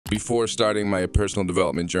Before starting my personal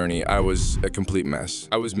development journey, I was a complete mess.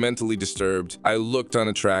 I was mentally disturbed. I looked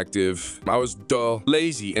unattractive. I was dull,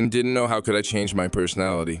 lazy, and didn't know how could I change my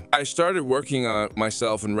personality. I started working on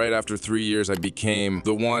myself, and right after 3 years, I became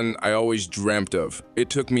the one I always dreamt of. It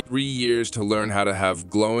took me 3 years to learn how to have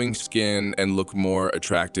glowing skin and look more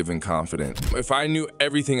attractive and confident. If I knew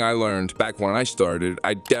everything I learned back when I started,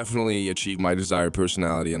 I definitely achieved my desired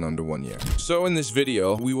personality in under 1 year. So in this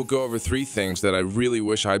video, we will go over 3 things that I really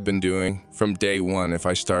wish I'd been doing from day one if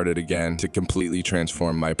I started again to completely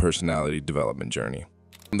transform my personality development journey.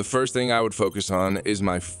 The first thing I would focus on is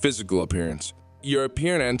my physical appearance. Your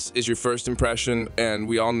appearance is your first impression, and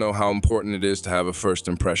we all know how important it is to have a first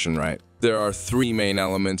impression right. There are 3 main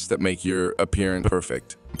elements that make your appearance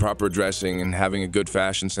perfect. Proper dressing and having a good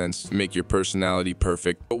fashion sense make your personality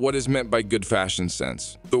perfect. But what is meant by good fashion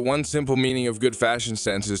sense? The one simple meaning of good fashion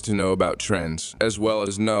sense is to know about trends, as well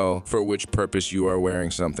as know for which purpose you are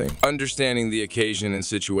wearing something. Understanding the occasion and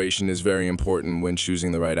situation is very important when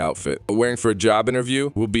choosing the right outfit. Wearing for a job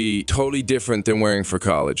interview will be totally different than wearing for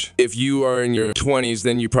college. If you are in your 20s,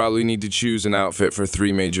 then you probably need to choose an outfit for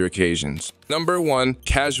 3 major occasions. Number 1,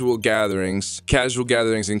 casual gatherings. Casual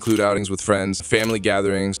gatherings include outings with friends, family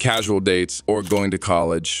gatherings, casual dates, or going to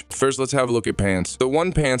college. First, let's have a look at pants. The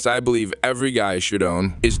one pants I believe every guy should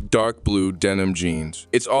own is dark blue denim jeans.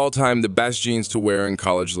 It's all time the best jeans to wear in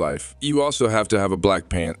college life. You also have to have a black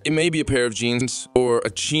pant. It may be a pair of jeans or a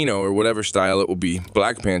chino or whatever style it will be.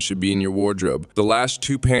 Black pants should be in your wardrobe. The last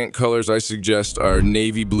 2 pant colors I suggest are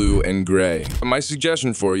navy blue and gray. My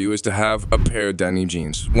suggestion for you is to have a pair of denim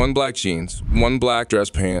jeans. 1 black jeans, 1 black dress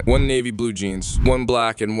pant, 1 navy blue jeans, 1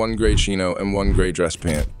 black and 1 gray chino, and 1 gray dress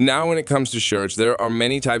pant. Now when it comes to shirts, there are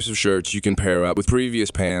many types of shirts you can pair up with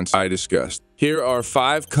previous pants I discussed. Here are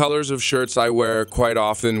 5 colors of shirts I wear quite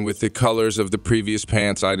often with the colors of the previous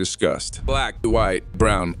pants I discussed. Black, white,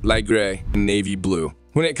 brown, light gray, and navy blue.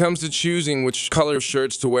 When it comes to choosing which color of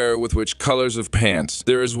shirts to wear with which colors of pants,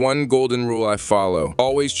 there is one golden rule I follow.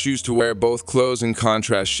 Always choose to wear both clothes in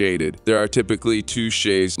contrast shaded. There are typically 2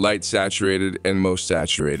 shades, light saturated and most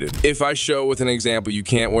saturated. If I show with an example, you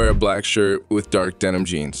can't wear a black shirt with dark denim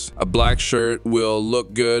jeans. A black shirt will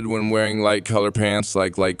look good when wearing light color pants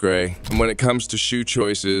like light gray. And when it comes to shoe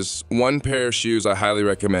choices, one pair of shoes I highly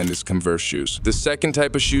recommend is Converse shoes. The second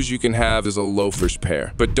type of shoes you can have is a loafers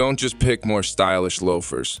pair, but don't just pick more stylish loafers.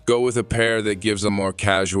 Go with a pair that gives a more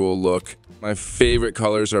casual look. My favorite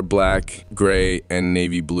colors are black, gray, and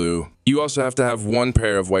navy blue. You also have to have 1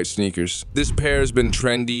 pair of white sneakers. This pair has been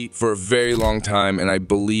trendy for a very long time, and I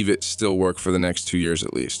believe it still works for the next 2 years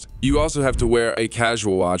at least. You also have to wear a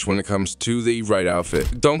casual watch when it comes to the right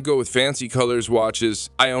outfit. Don't go with fancy colors watches.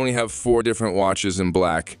 I only have 4 different watches in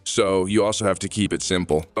black, so you also have to keep it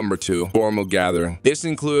simple. Number 2, formal gathering. This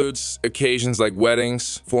includes occasions like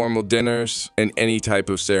weddings, formal dinners, and any type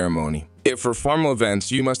of ceremony. If for formal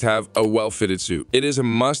events, you must have a well-fitted suit. It is a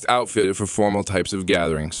must outfit for formal types of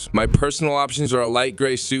gatherings. My personal options are a light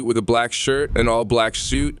gray suit with a black shirt, an all-black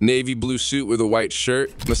suit, navy blue suit with a white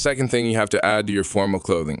shirt. The second thing you have to add to your formal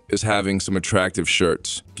clothing is having some attractive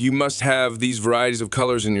shirts. You must have these varieties of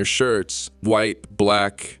colors in your shirts: white,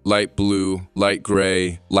 black, light blue, light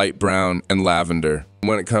gray, light brown, and lavender.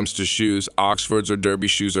 When it comes to shoes, Oxfords or derby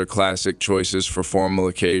shoes are classic choices for formal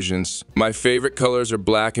occasions. My favorite colors are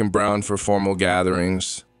black and brown for formal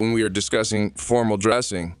gatherings. When we are discussing formal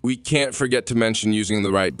dressing, we can't forget to mention using the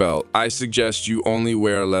right belt. I suggest you only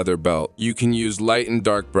wear a leather belt. You can use light and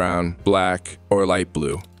dark brown, black, or light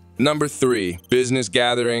blue. Number 3, business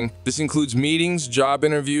gathering. This includes meetings, job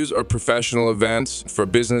interviews, or professional events. For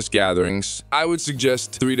business gatherings, I would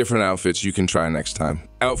suggest 3 different outfits you can try next time.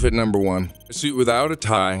 Outfit number 1, a suit without a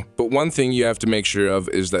tie, but one thing you have to make sure of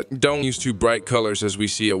is that don't use too bright colors as we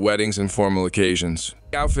see at weddings and formal occasions.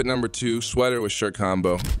 Outfit number 2, sweater with shirt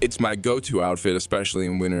combo. It's my go-to outfit, especially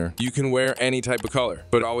in winter. You can wear any type of color,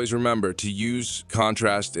 but always remember to use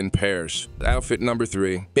contrast in pairs. Outfit number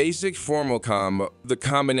 3, basic formal combo. The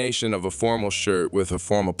combination of a formal shirt with a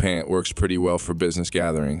formal pant works pretty well for business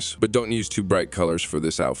gatherings, but don't use too bright colors for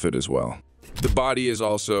this outfit as well. The body is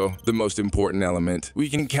also the most important element. We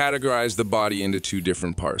can categorize the body into 2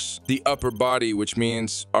 different parts. The upper body, which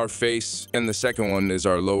means our face, and the second one is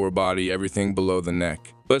our lower body, everything below the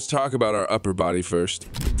neck. Let's talk about our upper body first.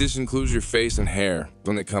 This includes your face and hair.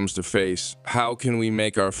 When it comes to face, how can we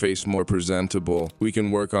make our face more presentable? We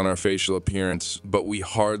can work on our facial appearance, but we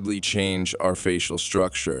hardly change our facial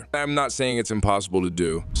structure. I'm not saying it's impossible to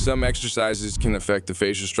do. Some exercises can affect the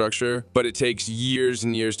facial structure, but it takes years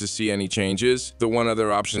and years to see any changes. The one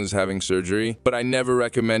other option is having surgery, but I never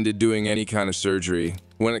recommended doing any kind of surgery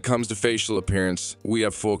When it comes to facial appearance, we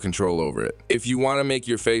have full control over it. If you want to make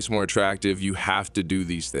your face more attractive, you have to do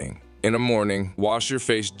these things. In the morning, wash your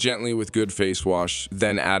face gently with good face wash,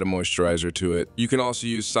 then add a moisturizer to it. You can also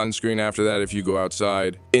use sunscreen after that if you go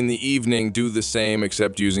outside. In the evening, do the same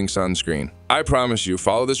except using sunscreen. I promise you,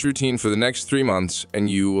 follow this routine for the next 3 months and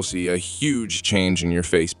you will see a huge change in your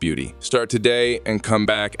face beauty. Start today and come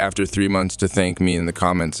back after 3 months to thank me in the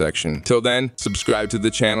comment section. Till then, subscribe to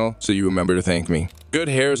the channel so you remember to thank me. Good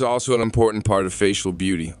hair is also an important part of facial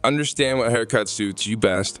beauty. Understand what haircut suits you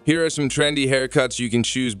best. Here are some trendy haircuts you can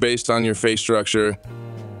choose based on your face structure.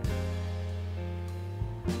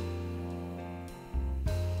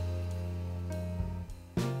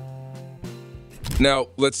 Now,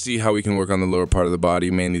 let's see how we can work on the lower part of the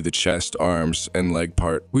body, mainly the chest, arms, and leg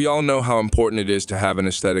part. We all know how important it is to have an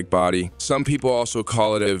aesthetic body. Some people also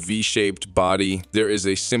call it a V-shaped body. There is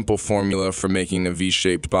a simple formula for making a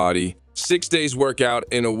V-shaped body. 6 days workout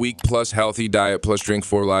in a week plus healthy diet plus drink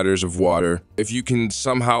 4 liters of water. If you can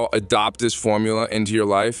somehow adopt this formula into your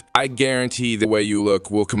life, I guarantee the way you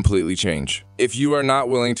look will completely change. If you are not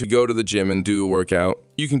willing to go to the gym and do a workout,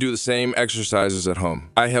 you can do the same exercises at home.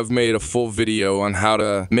 I have made a full video on how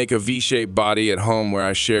to make a V-shaped body at home where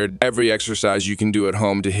I shared every exercise you can do at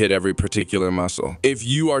home to hit every particular muscle. If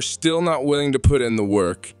you are still not willing to put in the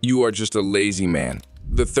work, you are just a lazy man.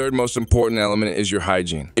 The third most important element is your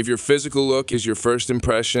hygiene. If your physical look is your first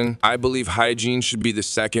impression, I believe hygiene should be the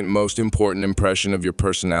second most important impression of your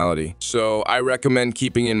personality. So I recommend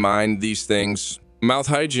keeping in mind these things. Mouth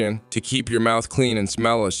hygiene. To keep your mouth clean and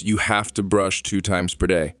smellless, you have to brush 2 times per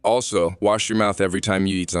day. Also, wash your mouth every time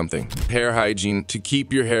you eat something. Hair hygiene. To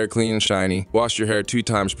keep your hair clean and shiny, wash your hair 2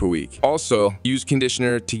 times per week. Also, use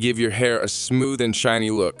conditioner to give your hair a smooth and shiny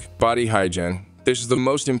look. Body hygiene. This is the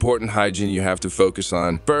most important hygiene you have to focus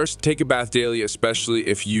on. First, take a bath daily, especially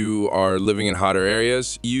if you are living in hotter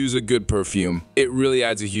areas. Use a good perfume. It really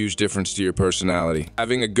adds a huge difference to your personality.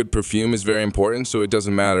 Having a good perfume is very important, so it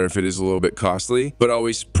doesn't matter if it is a little bit costly, but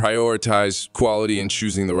always prioritize quality and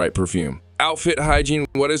choosing the right perfume. Outfit hygiene.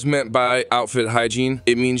 What is meant by outfit hygiene?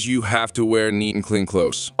 It means you have to wear neat and clean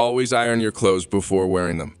clothes. Always iron your clothes before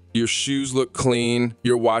wearing them. Your shoes look clean,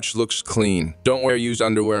 your watch looks clean. Don't wear used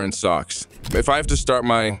underwear and socks. If I have to start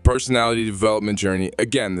my personality development journey,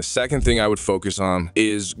 again, the second thing I would focus on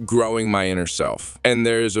is growing my inner self. And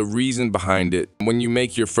there's a reason behind it. When you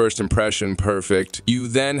make your first impression perfect, you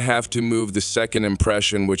then have to move the second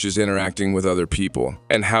impression, which is interacting with other people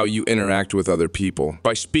and how you interact with other people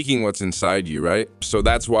by speaking what's inside you, right? So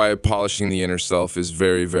that's why polishing the inner self is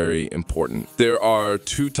very, very important. There are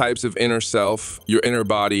 2 types of inner self, your inner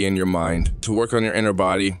body and your mind. To work on your inner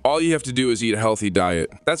body, all you have to do is eat a healthy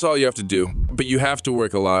diet. That's all you have to do. But you have to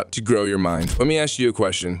work a lot to grow your mind. Let me ask you a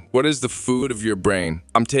question. What is the food of your brain?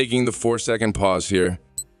 I'm taking the 4-second pause here.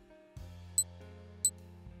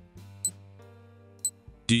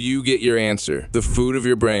 Do you get your answer? The food of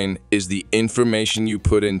your brain is the information you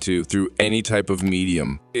put into through any type of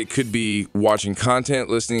medium. It could be watching content,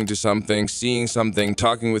 listening to something, seeing something,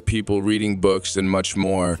 talking with people, reading books, and much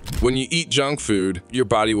more. When you eat junk food, your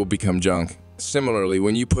body will become junk. Similarly,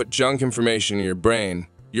 when you put junk information in your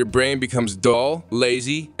brain becomes dull,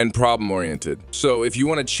 lazy, and problem-oriented. So if you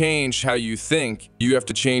want to change how you think, you have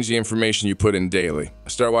to change the information you put in daily.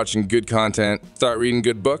 Start watching good content, start reading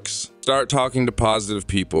good books, start talking to positive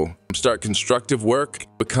people, start constructive work,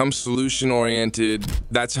 become solution-oriented.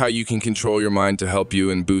 That's how you can control your mind to help you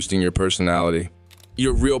in boosting your personality.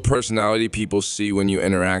 Your real personality people see when you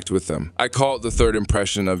interact with them. I call it the third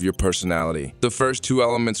impression of your personality. The first 2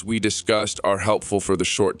 elements we discussed are helpful for the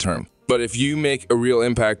short term. But if you make a real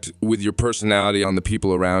impact with your personality on the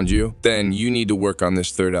people around you, then you need to work on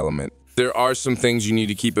this third element. There are some things you need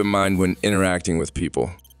to keep in mind when interacting with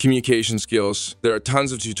people. Communication skills. There are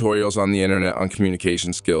tons of tutorials on the internet on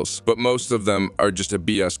communication skills, but most of them are just a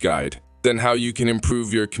BS guide. Then how you can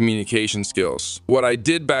improve your communication skills. What I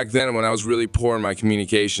did back then when I was really poor in my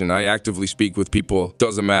communication, I actively speak with people.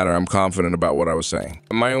 Doesn't matter, I'm confident about what I was saying.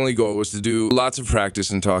 My only goal was to do lots of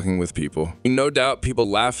practice in talking with people. No doubt people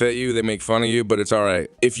laugh at you, they make fun of you, but it's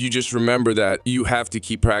alright. If you just remember that you have to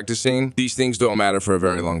keep practicing, these things don't matter for a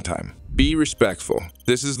very long time. Be respectful.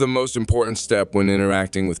 This is the most important step when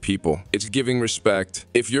interacting with people. It's giving respect.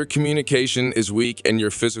 If your communication is weak and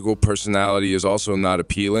your physical personality is also not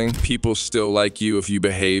appealing, people still like you if you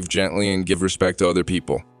behave gently and give respect to other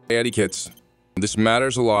people. Etiquettes. This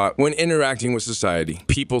matters a lot when interacting with society.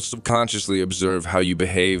 People subconsciously observe how you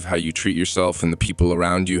behave, how you treat yourself and the people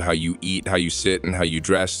around you, how you eat, how you sit, and how you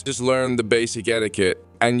dress. Just learn the basic etiquette,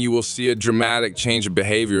 and you will see a dramatic change of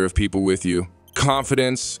behavior of people with you.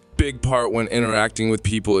 Confidence. big part when interacting with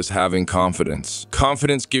people is having confidence.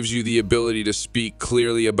 Confidence gives you the ability to speak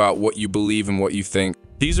clearly about what you believe and what you think.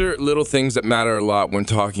 These are little things that matter a lot when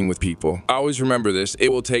talking with people. Always remember this, it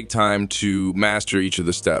will take time to master each of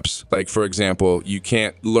the steps. Like, for example, you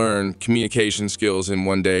can't learn communication skills in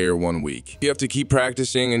one day or 1 week. You have to keep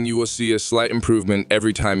practicing and you will see a slight improvement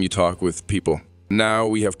every time you talk with people. Now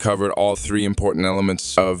we have covered all 3 important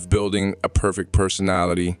elements of building a perfect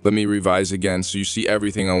personality. Let me revise again so you see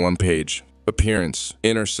everything on one page. Appearance,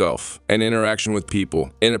 inner self, and interaction with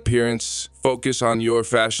people. In appearance, focus on your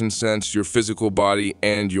fashion sense, your physical body,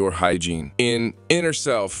 and your hygiene. In inner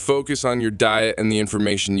self, focus on your diet and the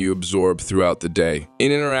information you absorb throughout the day.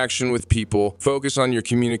 In interaction with people, focus on your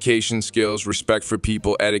communication skills, respect for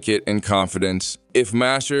people, etiquette, and confidence. If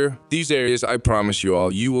master these areas, I promise you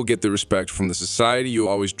all, you will get the respect from the society you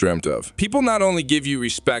always dreamt of. People not only give you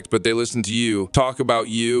respect, but they listen to you, talk about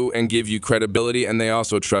you, and give you credibility, and they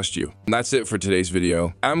also trust you. And that's it for today's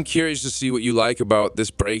video. I'm curious to see what you like about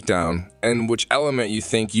this breakdown and which element you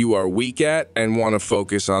think you are weak at and want to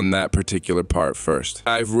focus on that particular part first.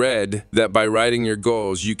 I've read that by writing your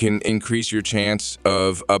goals, you can increase your chance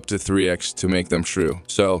of up to 3x to make them true.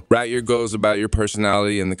 So write your goals about your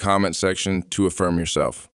personality in the comment section to affirm yourself.